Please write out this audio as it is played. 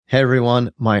Hey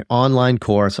everyone, my online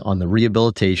course on the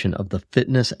rehabilitation of the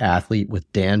fitness athlete with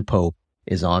Dan Pope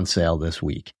is on sale this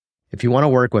week. If you want to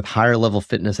work with higher level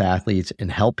fitness athletes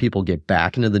and help people get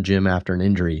back into the gym after an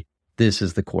injury, this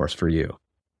is the course for you.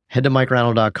 Head to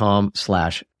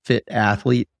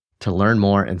MikeReynolds.com/fitathlete to learn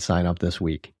more and sign up this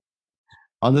week.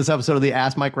 On this episode of the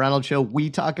Ask Mike Reynolds Show, we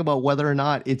talk about whether or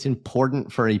not it's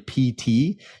important for a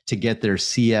PT to get their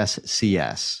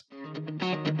CSCS.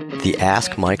 The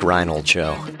Ask Mike Reynolds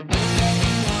Show.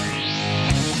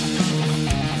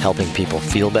 Helping people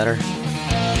feel better,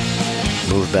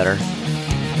 move better,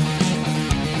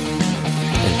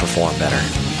 and perform better.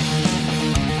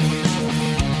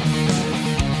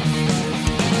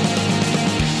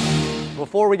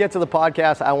 Before we get to the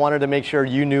podcast, I wanted to make sure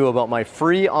you knew about my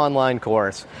free online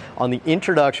course on the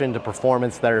Introduction to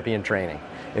Performance Therapy and Training.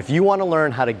 If you want to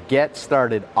learn how to get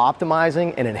started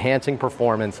optimizing and enhancing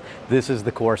performance, this is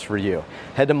the course for you.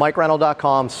 Head to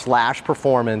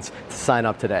MikeReynolds.com/performance to sign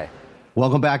up today.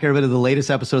 Welcome back, everybody, to the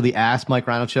latest episode of the Ask Mike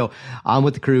Reynolds Show. I'm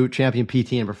with the crew, Champion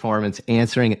PT and Performance,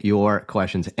 answering your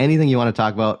questions. Anything you want to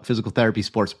talk about, physical therapy,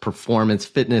 sports, performance,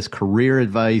 fitness, career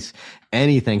advice,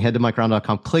 anything, head to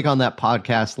MikeReynolds.com, click on that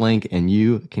podcast link, and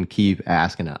you can keep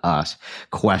asking us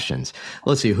questions.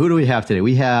 Let's see, who do we have today?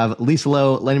 We have Lisa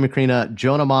Lowe, Lenny Macrina,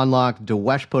 Jonah Monlock,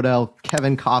 Dewesh Podell,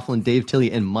 Kevin Coughlin, Dave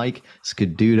Tilley, and Mike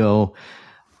Scaduto,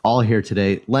 all here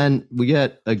today. Len, we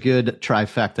get a good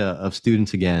trifecta of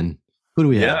students again. Who do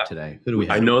we have today? Who do we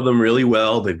have? I know them really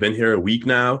well. They've been here a week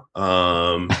now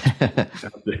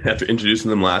after introducing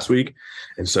them last week.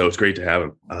 And so it's great to have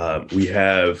them. We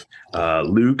have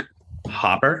Luke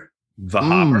Hopper, the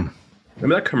Hopper.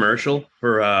 Remember that commercial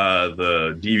for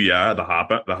the DVR, the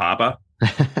Hopper?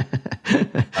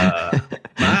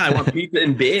 I want pizza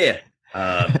and beer.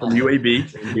 From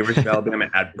UAB, University of Alabama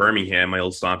at Birmingham, my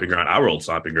old stomping ground, our old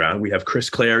stomping ground. We have Chris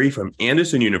Clary from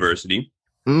Anderson University.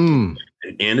 In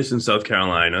Anderson, South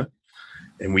Carolina,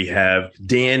 and we have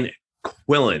Dan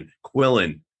Quillen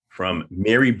from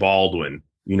Mary Baldwin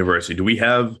University. Do we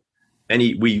have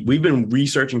any? We've been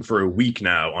researching for a week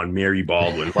now on Mary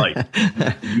Baldwin. Like,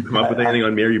 did you come up with anything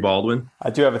on Mary Baldwin?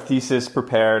 I do have a thesis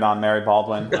prepared on Mary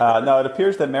Baldwin. No, it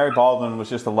appears that Mary Baldwin was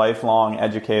just a lifelong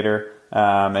educator,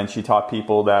 and she taught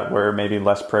people that were maybe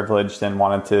less privileged and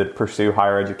wanted to pursue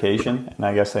higher education. And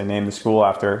I guess they named the school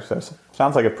after her. So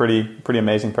sounds like a pretty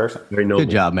amazing person. Very noble.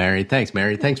 Good job, Mary. Thanks,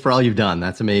 Mary. Thanks for all you've done.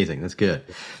 That's amazing. That's good.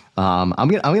 I'm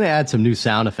gonna add some new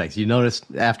sound effects. You noticed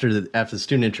after the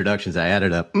student introductions, I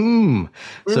added a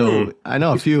So I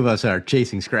know a few of us are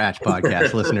Chasing Scratch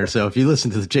podcast listeners. So if you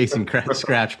listen to the Chasing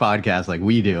Scratch podcast like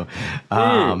we do,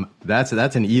 that's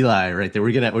an Eli right there.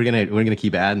 We're gonna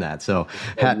keep adding that. So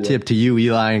hat tip to you,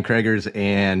 Eli and Craigers.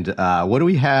 And what do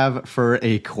we have for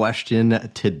a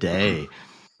question today?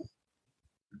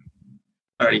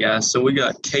 All right, guys. So we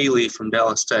got Kaylee from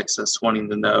Dallas, Texas, wanting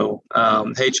to know,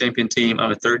 hey, Champion Team, I'm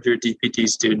a third-year DPT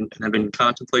student and have been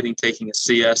contemplating taking a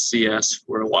CSCS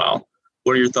for a while.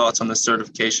 What are your thoughts on this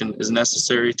certification? Is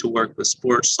necessary to work with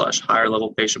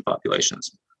sports/higher-level patient populations?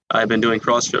 I've been doing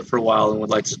CrossFit for a while and would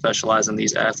like to specialize in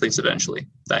these athletes eventually.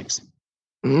 Thanks.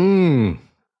 Did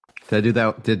I do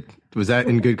that? Was that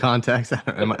in good context?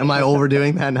 Am I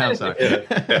overdoing that now? Sorry.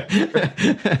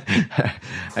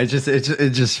 It just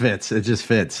fits. It just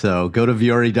fits. So go to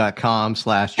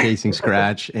Viore.com/chasing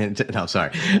scratch. No,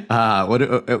 sorry. All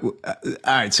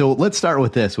right. So let's start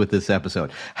with this episode.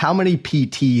 How many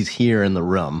PTs here in the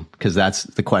room, because that's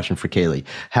the question for Kaylee,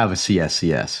 have a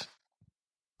CSCS?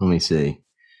 Let me see.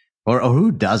 Or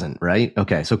who doesn't, right?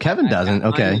 Okay, so Kevin doesn't.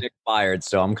 Okay. Mine expired,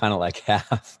 so I'm kind of like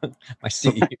half. My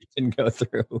CEU didn't go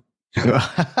through.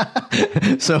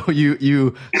 So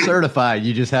you certified,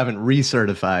 you just haven't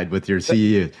recertified with your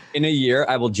CEU. In a year,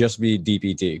 I will just be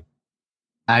DPT.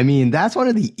 I mean, that's one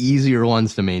of the easier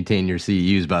ones to maintain your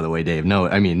CEUs, by the way, Dave. No.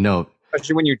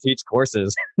 Especially when you teach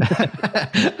courses.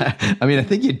 I mean, I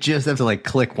think you just have to like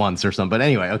click once or something. But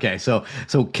anyway, okay. So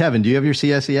Kevin, do you have your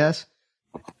CSCS?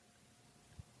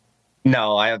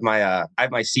 No, I have my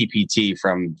CPT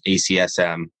from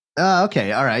ACSM.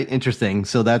 Okay. All right. Interesting.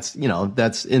 So that's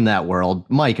in that world.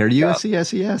 Mike, are you a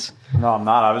CSCS? No, I'm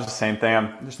not. I was the same thing.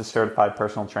 I'm just a certified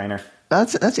personal trainer.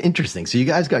 That's interesting. So you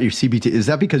guys got your CPT. Is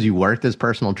that because you worked as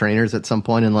personal trainers at some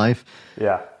point in life?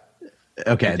 Yeah.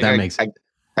 Okay. That makes sense.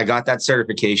 I got that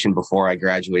certification before I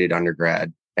graduated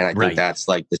undergrad. And I think that's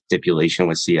like the stipulation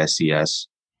with CSCS.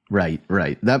 Right.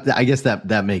 I guess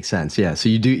that makes sense. Yeah. So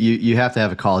you have to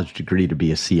have a college degree to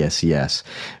be a CSCS,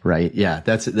 right? Yeah.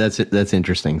 That's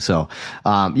interesting. So,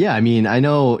 yeah, I mean, I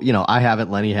know, I have it,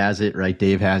 Lenny has it, right?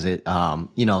 Dave has it.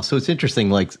 So it's interesting.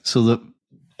 Like, so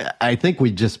I think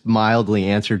we just mildly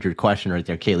answered your question right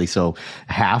there, Kaylee. So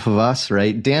half of us,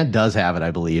 right? Dan does have it,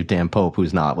 I believe. Dan Pope,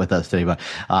 who's not with us today, but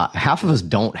half of us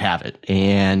don't have it.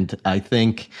 And I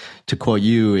think, to quote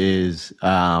you, is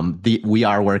we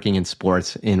are working in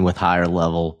sports in with higher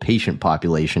level patient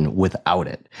population without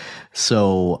it.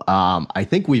 So I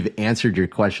think we've answered your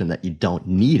question that you don't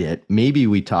need it. Maybe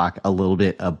we talk a little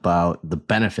bit about the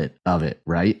benefit of it,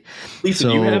 right? Lisa,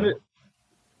 do you have it?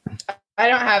 I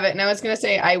don't have it. And I was going to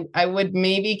say, I would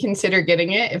maybe consider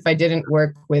getting it if I didn't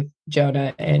work with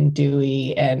Jonah and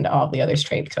Dewey and all the other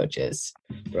strength coaches.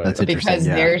 Right. That's because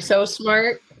they're so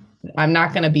smart. I'm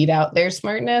not going to beat out their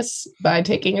smartness by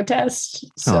taking a test.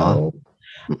 So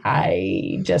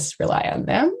I just rely on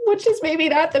them, which is maybe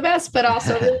not the best, but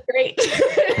also really great.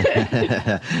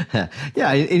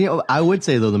 Yeah. And, I would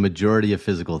say, though, the majority of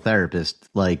physical therapists,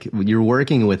 like, you're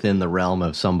working within the realm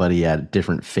of somebody at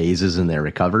different phases in their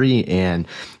recovery. And,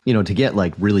 to get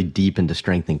like really deep into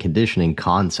strength and conditioning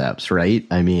concepts, right?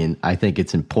 I mean, I think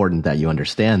it's important that you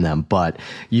understand them, but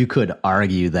you could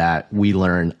argue that we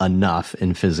learn enough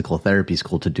in physical therapy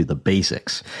school to do the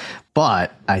basics.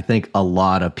 But I think a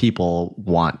lot of people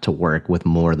want to work with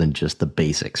more than just the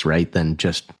basics, right? Than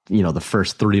just, the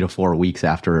first 3 to 4 weeks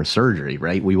after a surgery,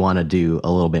 right? We want to do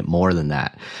a little bit more than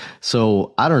that.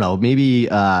 So I don't know, maybe,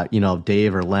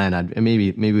 Dave or Len,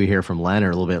 maybe we hear from Len or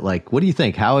a little bit. Like, what do you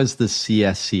think? How has the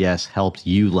CSCS helped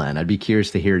you, Len? I'd be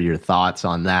curious to hear your thoughts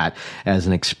on that as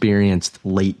an experienced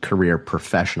late career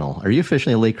professional. Are you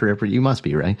officially a late career? You must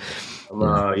be, right?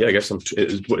 Yeah, I guess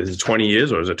is it 20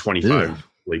 years or is it 25? Ugh.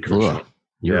 Late career.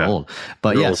 You're old.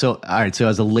 But so all right. So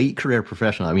as a late career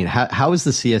professional, I mean, how has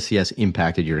the CSCS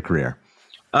impacted your career?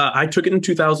 I took it in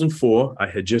 2004. I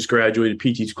had just graduated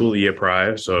PT school the year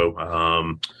prior. So,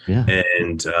 I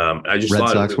just Red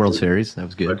Sox World Series. That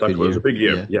was good. It was a big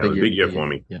year. Yeah, it was a big year for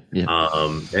me. Yeah.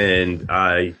 And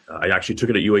I actually took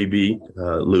it at UAB,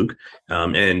 Luke.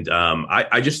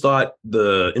 I just thought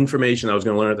the information I was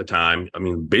going to learn at the time, I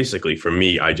mean, basically for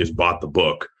me, I just bought the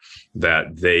book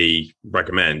that they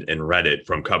recommend and read it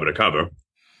from cover to cover.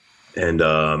 And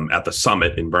at the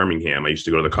Summit in Birmingham, I used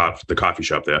to go to the coffee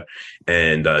shop there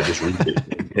and just read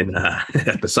it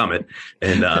at the Summit.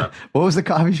 And what was the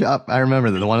coffee shop? I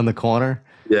remember the one in the corner.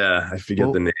 Yeah, I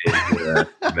forget the name. Yeah,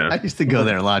 I used to go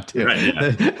there a lot too. Right,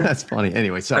 yeah. That's funny.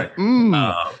 Anyway, sorry.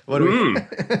 What do we?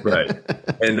 Right.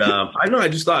 And I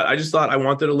just thought I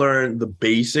wanted to learn the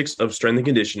basics of strength and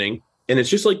conditioning. And it's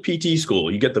just like PT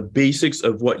school. You get the basics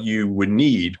of what you would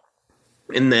need.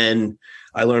 And then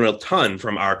I learned a ton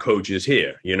from our coaches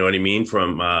here. You know what I mean?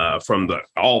 From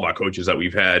all of our coaches that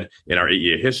we've had in our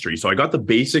 8-year history. So I got the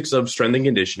basics of strength and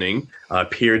conditioning,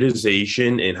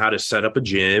 periodization, and how to set up a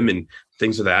gym and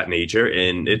things of that nature.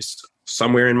 And it's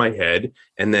somewhere in my head.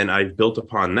 And then I've built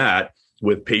upon that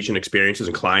with patient experiences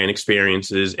and client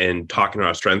experiences and talking to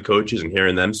our strength coaches and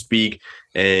hearing them speak.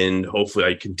 And hopefully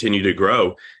I continue to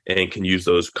grow and can use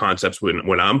those concepts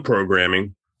when I'm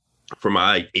programming for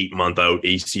my 8-month-out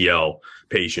ACL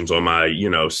patients or my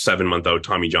 7-month-out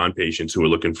Tommy John patients who are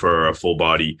looking for a full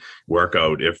body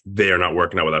workout if they're not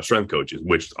working out with our strength coaches,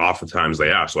 which oftentimes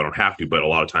they are. So I don't have to, but a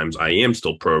lot of times I am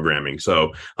still programming.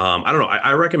 So I don't know.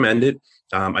 I recommend it.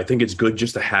 I think it's good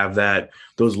just to have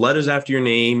those letters after your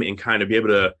name and kind of be able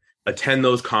to attend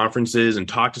those conferences and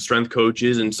talk to strength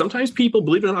coaches. And sometimes people,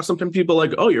 believe it or not, sometimes people are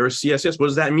like, oh, you're a CSCS. What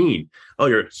does that mean? Oh,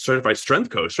 you're a certified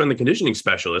strength coach, strength and conditioning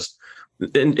specialist.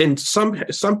 And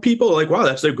some people are like, wow,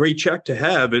 that's a great check to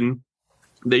have. And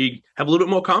they have a little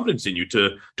bit more confidence in you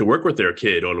to work with their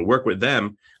kid or to work with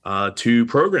them to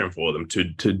program for them, to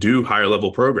do higher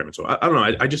level programming. So I don't know.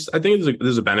 I think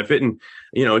there's a benefit, and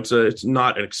it's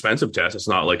not an expensive test. It's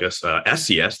not like a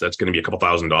SCS that's going to be a couple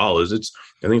 $1,000s.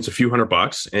 I think it's a few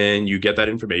 $100, and you get that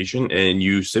information and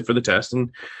you sit for the test,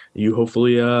 and you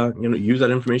hopefully use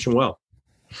that information well.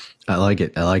 I like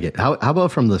it. How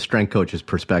about from the strength coach's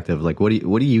perspective? Like, what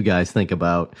do you guys think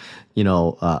about,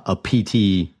 a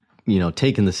PT,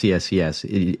 taking the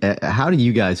CSCS? How do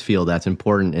you guys feel that's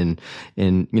important?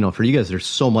 And for you guys, there's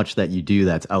so much that you do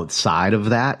that's outside of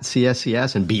that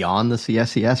CSCS and beyond the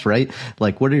CSCS, right?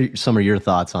 Like, what are some of your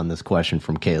thoughts on this question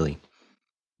from Kaylee?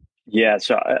 Yeah.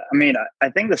 So, I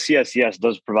think the CSCS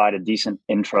does provide a decent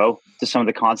intro to some of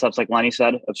the concepts, like Lenny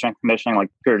said, of strength conditioning, like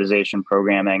periodization,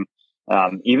 programming,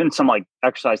 even some like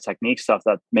exercise technique stuff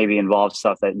that maybe involves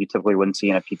stuff that you typically wouldn't see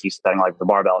in a PT setting, like the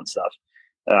barbell and stuff.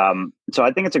 So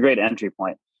I think it's a great entry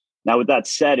point. Now, with that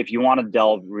said, if you want to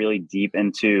delve really deep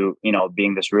into,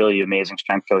 being this really amazing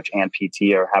strength coach and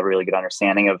PT, or have a really good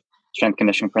understanding of strength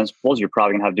conditioning principles, you're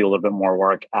probably going to have to do a little bit more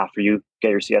work after you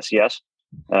get your CSCS.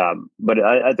 But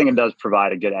I think it does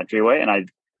provide a good entryway. And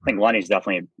think Lenny's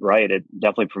definitely right. It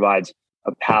definitely provides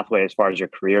a pathway as far as your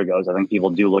career goes. I think people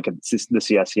do look at the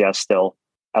CSCS still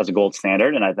as a gold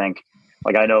standard. And I think,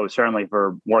 like, I know certainly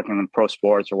for working in pro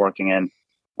sports or working in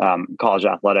college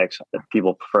athletics,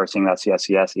 people prefer seeing that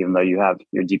CSCS, even though you have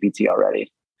your DPT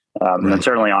already. And then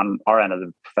certainly on our end of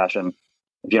the profession,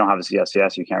 if you don't have a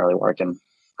CSCS, you can't really work in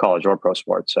college or pro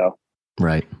sports. So.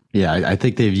 Right. Yeah. I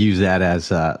think they've used that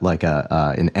as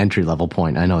an entry level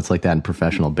point. I know it's like that in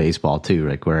professional baseball too,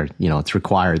 like where, it's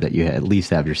required that you at least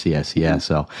have your CSCS.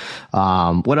 So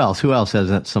what else? Who else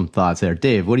has some thoughts there?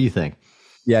 Dave, what do you think?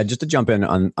 Yeah, just to jump in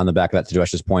on the back of that, to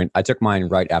Josh's point, I took mine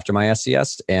right after my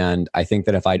SCS. And I think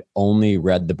that if I'd only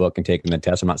read the book and taken the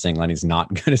test, I'm not saying Lenny's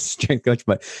not good as a strength coach,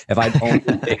 but if I'd only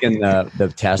taken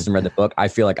the test and read the book, I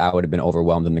feel like I would have been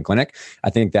overwhelmed in the clinic.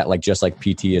 I think that just like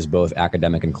PT is both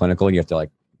academic and clinical, you have to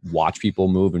watch people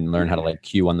move and learn how to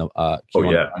cue on the so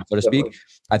to speak.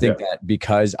 I think that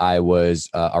because I was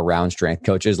around strength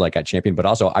coaches at Champion, but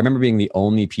also I remember being the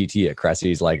only PT at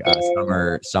Cressy's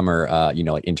summer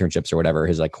internships or whatever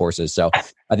his courses. So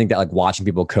I think that watching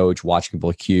people coach, watching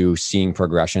people cue, seeing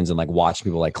progressions, and watching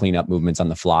people clean up movements on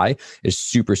the fly is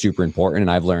super, super important.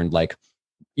 And I've learned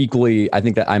equally, I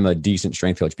think that I'm a decent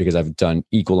strength coach because I've done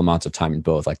equal amounts of time in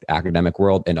both the academic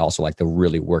world and also the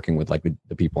really working with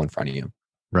the people in front of you.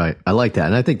 Right. I like that.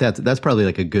 And I think that's probably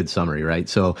a good summary, right?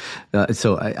 So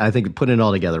I think putting it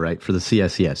all together, right, for the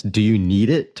CSCS, do you need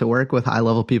it to work with high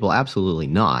level people? Absolutely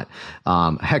not.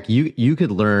 Heck, you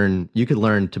could learn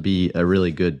to be a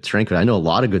really good strength coach. I know a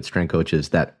lot of good strength coaches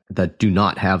that do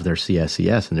not have their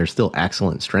CSCS and they're still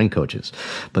excellent strength coaches.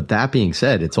 But that being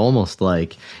said, it's almost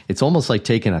like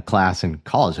taking a class in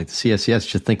college, the CSCS,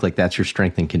 just think that's your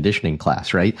strength and conditioning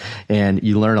class, right? And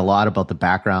you learn a lot about the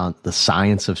background, the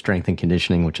science of strength and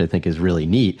conditioning, which I think is really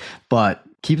neat. But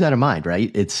keep that in mind, right?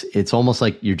 It's almost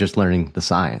like you're just learning the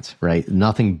science, right?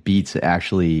 Nothing beats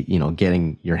actually,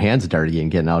 getting your hands dirty and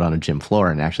getting out on a gym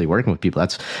floor and actually working with people.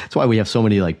 That's why we have so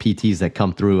many PTs that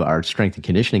come through our strength and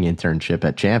conditioning internship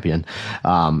at Champion,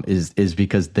 is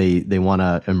because they want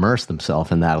to immerse themselves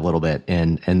in that a little bit.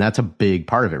 And that's a big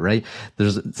part of it, right?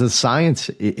 The science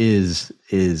is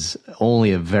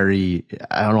only a very,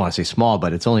 I don't want to say small,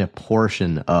 but it's only a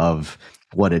portion of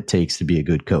what it takes to be a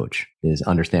good coach, is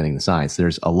understanding the science.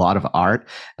 There's a lot of art,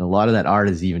 and a lot of that art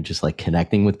is even just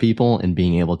connecting with people and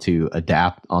being able to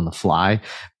adapt on the fly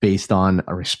based on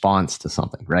a response to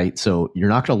something, right? So you're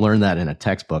not going to learn that in a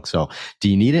textbook. So do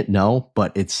you need it? No,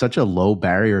 but it's such a low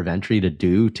barrier of entry to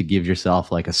give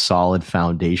yourself a solid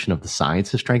foundation of the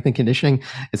science of strength and conditioning.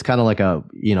 It's kind of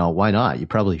why not? You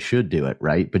probably should do it,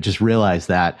 right? But just realize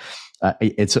that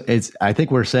I think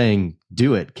we're saying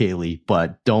do it, Kaylee,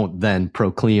 but don't then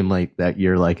proclaim that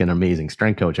you're an amazing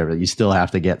strength coach. You still have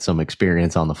to get some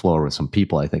experience on the floor with some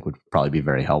people. I think would probably be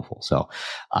very helpful. So,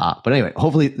 but anyway,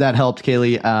 hopefully that helped,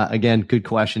 Kaylee. Again, good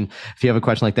question. If you have a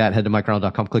question like that, head to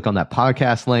mikereinold.com, click on that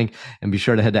podcast link, and be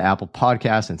sure to head to Apple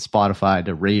Podcasts and Spotify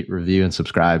to rate, review, and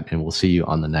subscribe. And we'll see you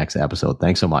on the next episode.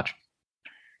 Thanks so much.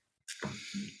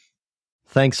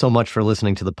 Thanks so much for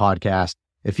listening to the podcast.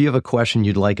 If you have a question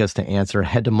you'd like us to answer,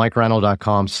 head to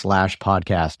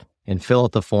mikereinold.com/podcast and fill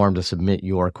out the form to submit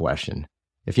your question.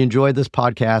 If you enjoyed this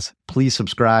podcast, please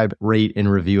subscribe, rate,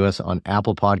 and review us on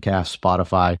Apple Podcasts,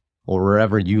 Spotify, or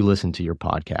wherever you listen to your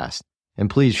podcast. And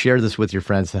please share this with your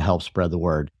friends to help spread the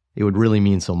word. It would really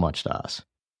mean so much to us.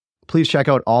 Please check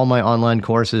out all my online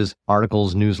courses,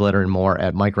 articles, newsletter, and more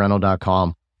at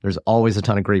mikereinold.com. There's always a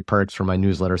ton of great perks for my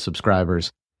newsletter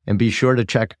subscribers. And be sure to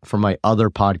check for my other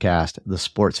podcast, the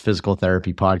Sports Physical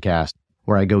Therapy Podcast,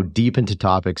 where I go deep into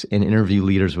topics and interview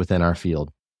leaders within our field.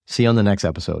 See you on the next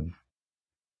episode.